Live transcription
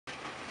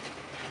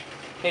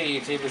Hey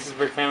YouTube, this is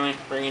Brick Family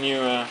bringing you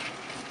a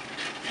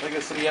Lego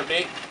City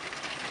update.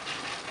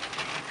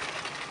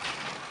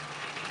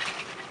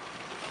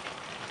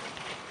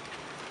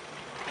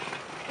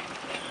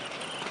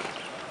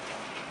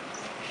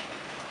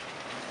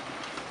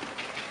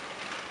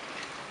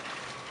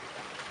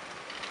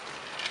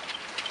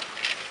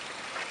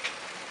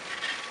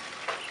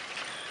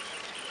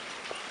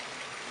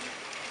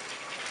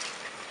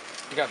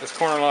 We got this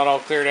corner lot all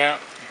cleared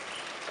out.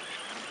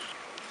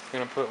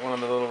 Gonna put one of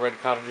the little red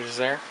cottages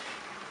there.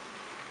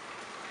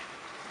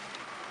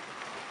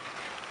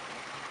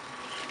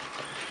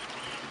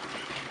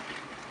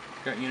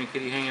 Got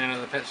Unikitty hanging out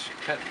of the pet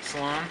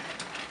salon.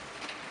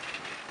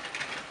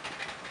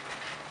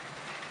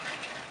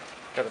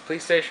 Got the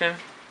police station.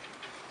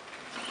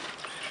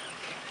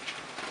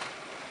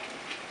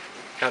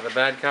 Got the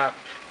bad cop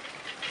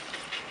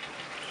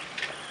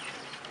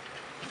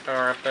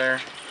car up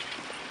there.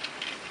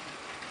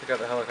 We got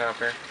the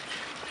helicopter.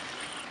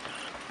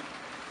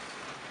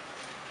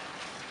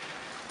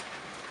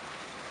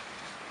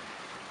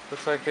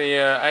 Looks like the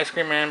ice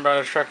cream man brought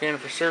his truck in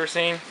for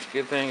servicing.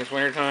 Good thing it's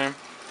wintertime.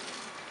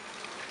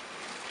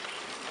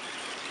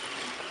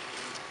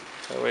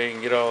 That way he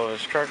can get all of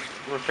his trucks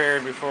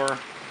repaired before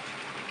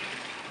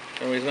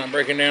he's not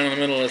breaking down in the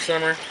middle of the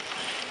summer.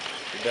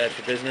 Be bad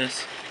for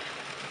business.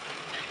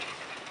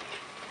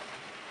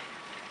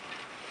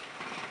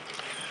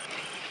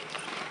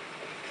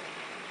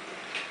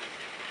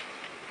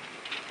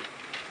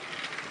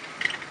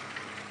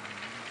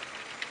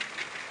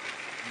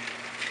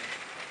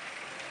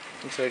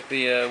 Looks like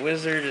the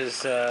wizard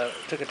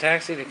took a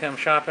taxi to come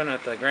shopping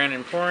at the Grand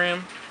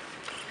Emporium.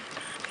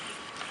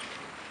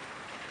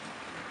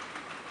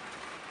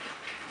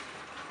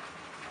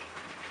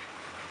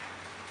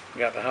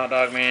 Got the hot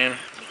dog man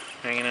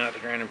hanging out at the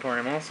Grand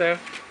Emporium also.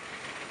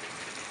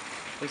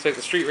 Looks like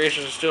the street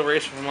racers are still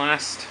racing from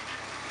last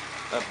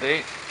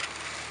update.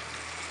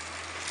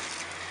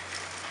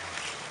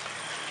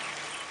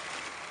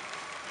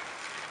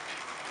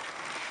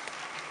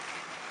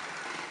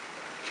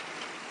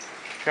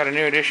 Got a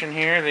new addition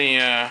here,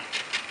 the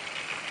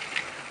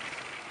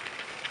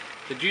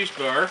juice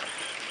bar.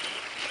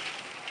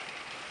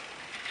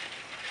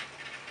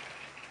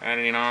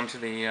 Adding on to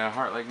the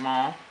Heart Lake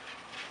Mall.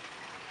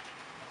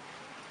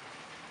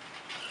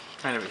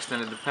 Kind of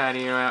extended the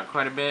patio out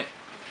quite a bit.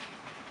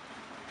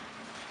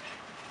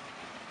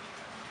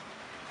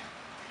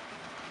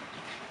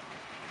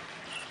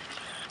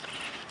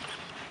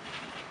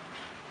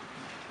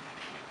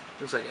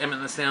 Looks like Emmett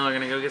and the Snail are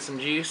going to go get some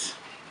juice.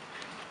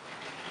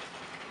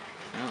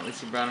 Well, at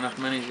least he brought enough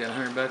money, he's got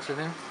 $100 with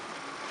him.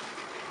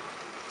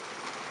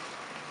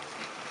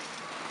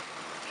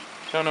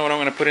 Don't know what I'm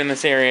going to put in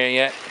this area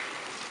yet.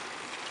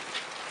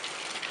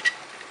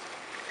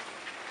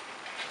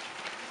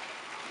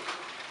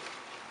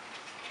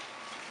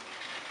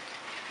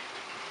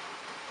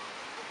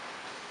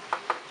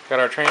 Got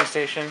our train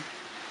station.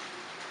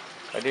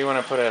 I do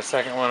want to put a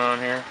second one on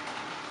here.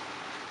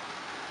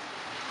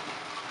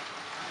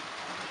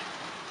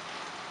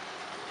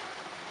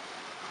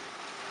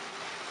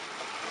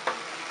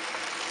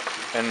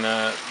 And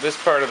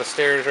this part of the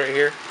stairs right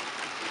here,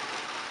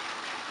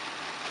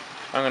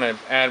 I'm going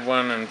to add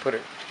one and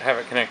have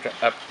it connect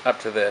up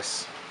to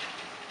this.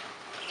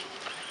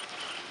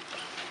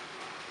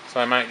 So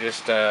I might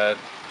just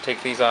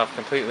take these off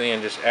completely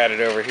and just add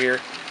it over here.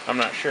 I'm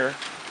not sure.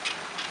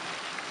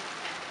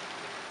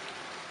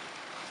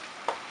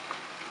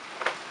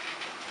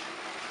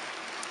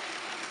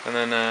 And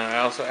then I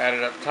also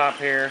added up top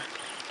here,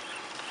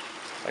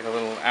 like a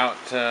little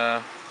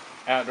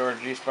outdoor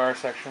juice bar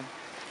section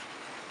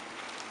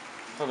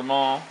for the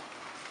mall.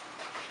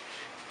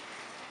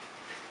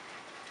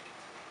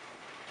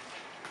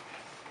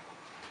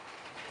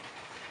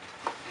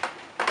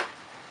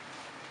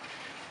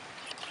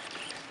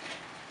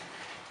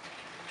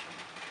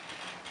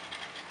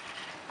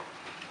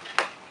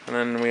 And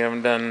then we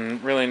haven't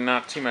done really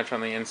not too much on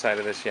the inside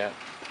of this yet.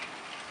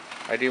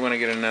 I do want to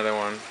get another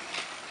one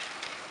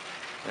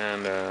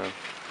and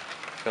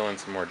fill in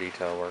some more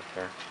detail work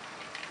there.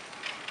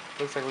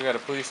 Looks like we got a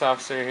police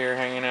officer here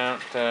hanging out,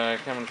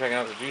 coming checking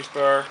out the juice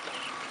bar.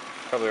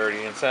 Probably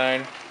already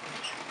inside.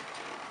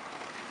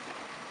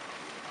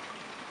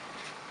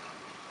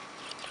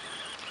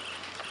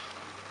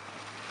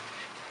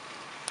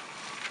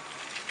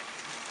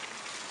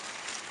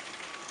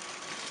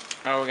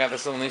 Oh, we got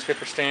this little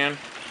newspaper stand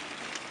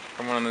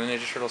from one of the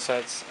Ninja Turtle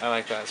sets. I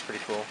like that, it's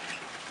pretty cool.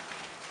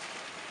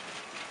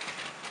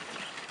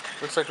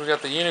 Looks like we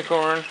got the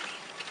unicorn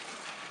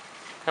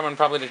coming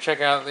probably to check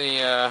out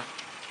the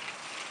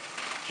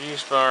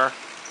juice bar.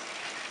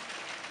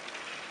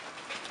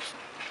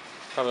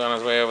 Probably on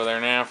his way over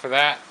there now for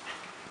that.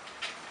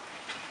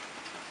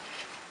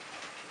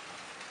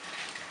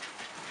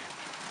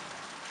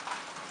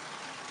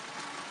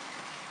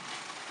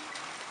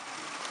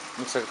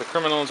 Looks like the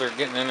criminals are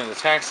getting into the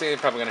taxi. They're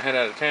probably going to head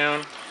out of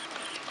town.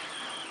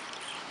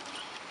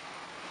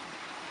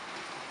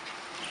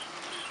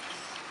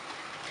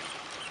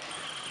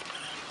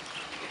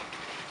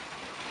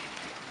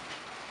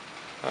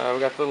 We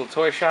got the little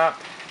toy shop,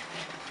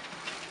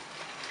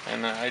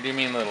 and I do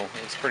mean little.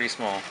 It's pretty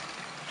small.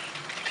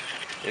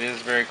 It is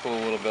a very cool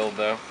little build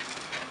though.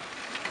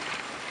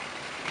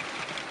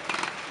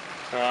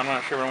 So I'm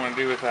not sure what I'm going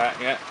to do with that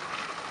yet.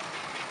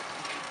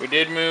 We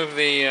did move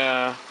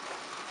the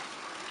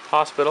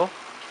hospital.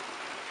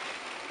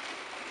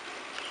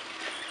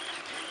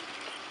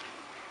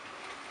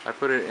 I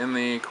put it in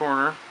the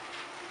corner.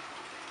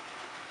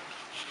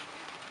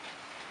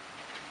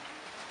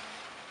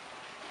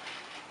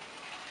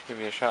 Give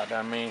you a shot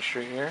down Main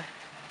Street here.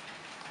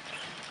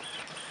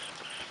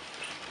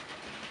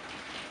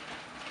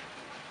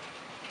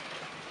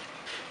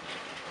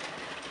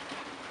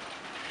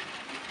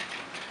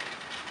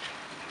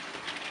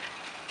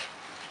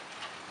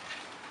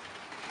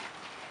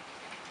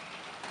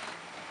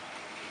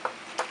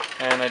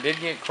 And I did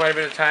get quite a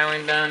bit of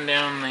tiling done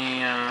down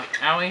the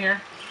alley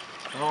here.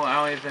 The whole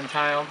alley has been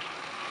tiled.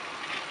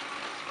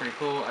 It's pretty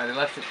cool. I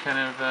left it kind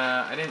of,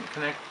 I didn't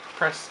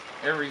press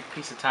every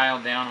piece of tile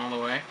down all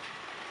the way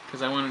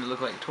because I wanted it to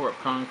look like tore up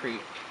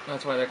concrete.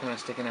 That's why they're kind of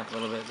sticking up a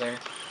little bit there.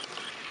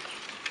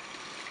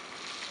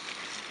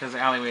 Because the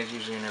alleyways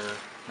usually are never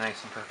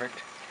nice and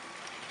perfect.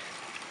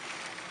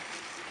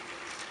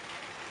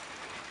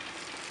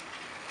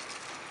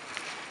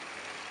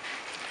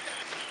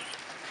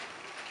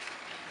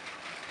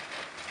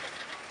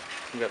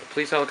 We got the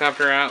police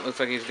helicopter out. Looks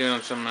like he's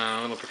doing some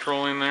little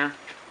patrolling there.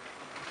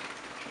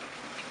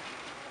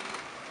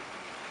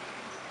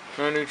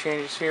 No new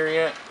changes here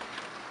yet.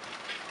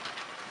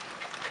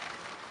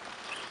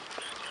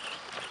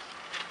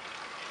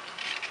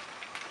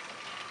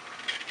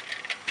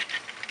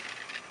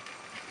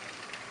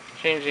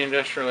 Changed the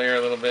industrial air a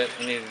little bit.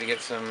 I needed to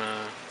get some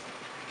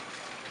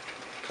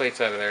plates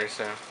out of there,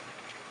 so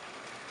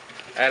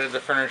added the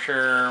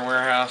furniture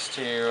warehouse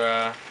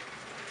to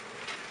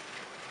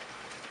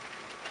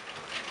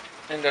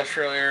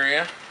industrial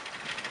area.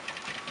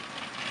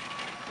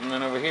 And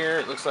then over here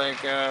it looks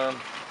like I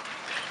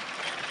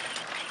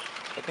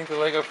think the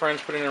Lego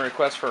Friends put in a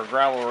request for a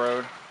gravel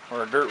road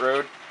or a dirt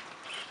road.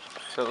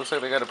 So it looks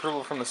like they got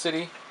approval from the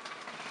city.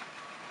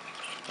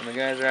 And the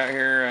guys are out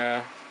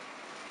here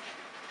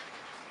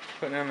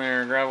putting in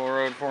their gravel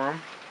road for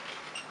them.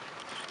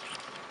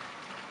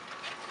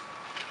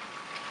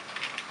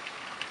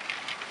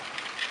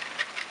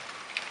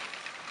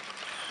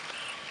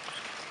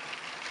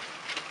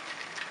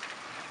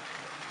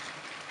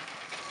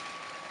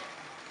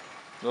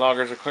 The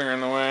loggers are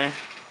clearing the way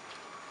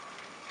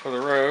for the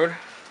road.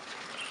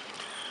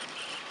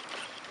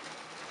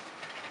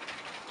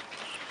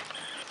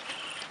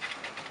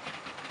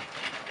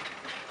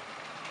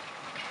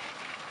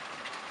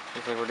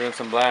 Looks like we're doing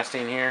some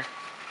blasting here.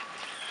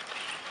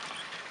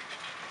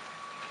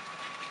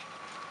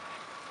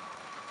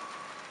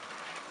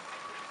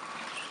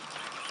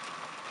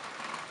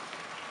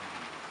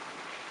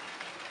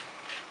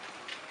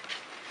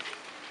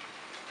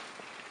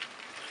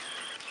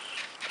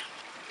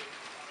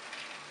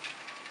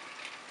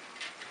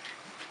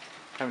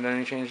 Haven't done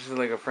any changes to the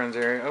Lego Friends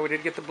area. Oh, we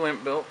did get the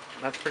blimp built.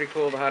 That's pretty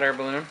cool, the hot air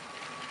balloon.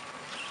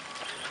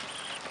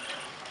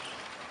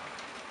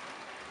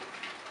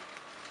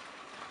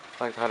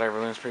 I like the hot air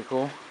balloon, it's pretty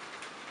cool.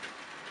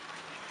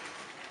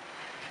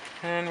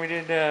 And we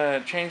did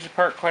change the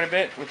park quite a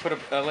bit. We put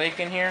a lake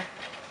in here.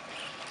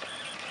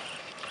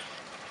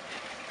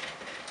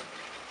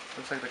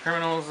 Looks like the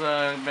criminals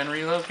have been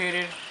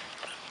relocated.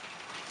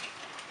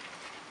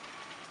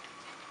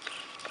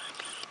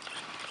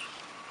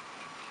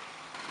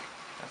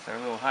 That's their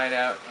little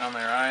hideout on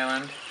their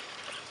island.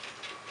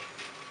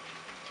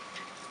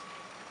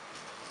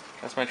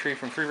 That's my tree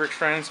from Freebricks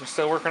Friends. I'm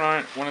still working on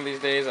it. One of these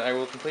days I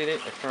will complete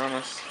it, I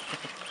promise.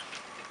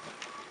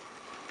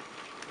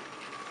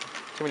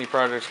 Too many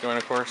projects going,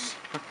 of course.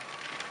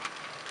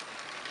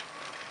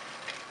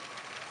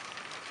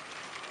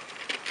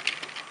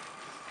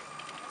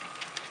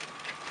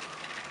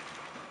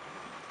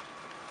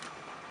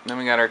 Then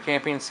we got our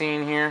camping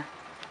scene here.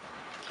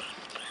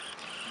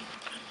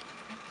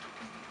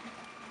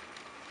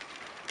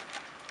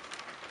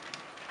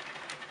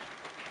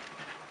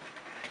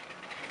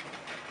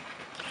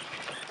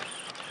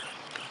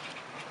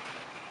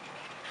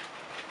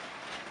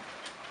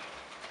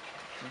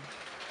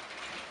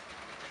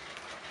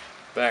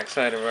 Back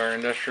side of our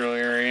industrial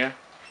area.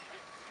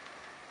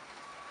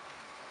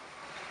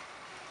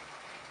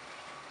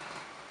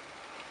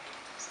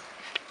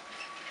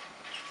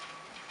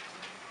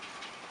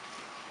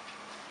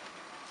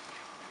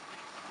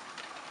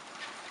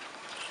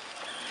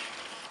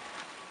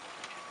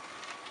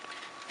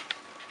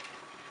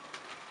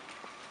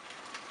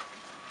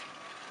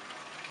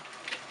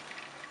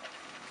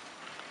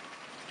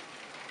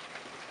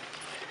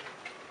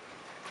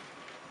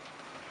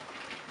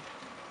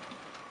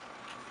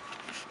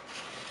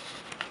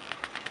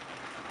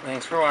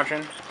 Thanks for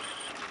watching.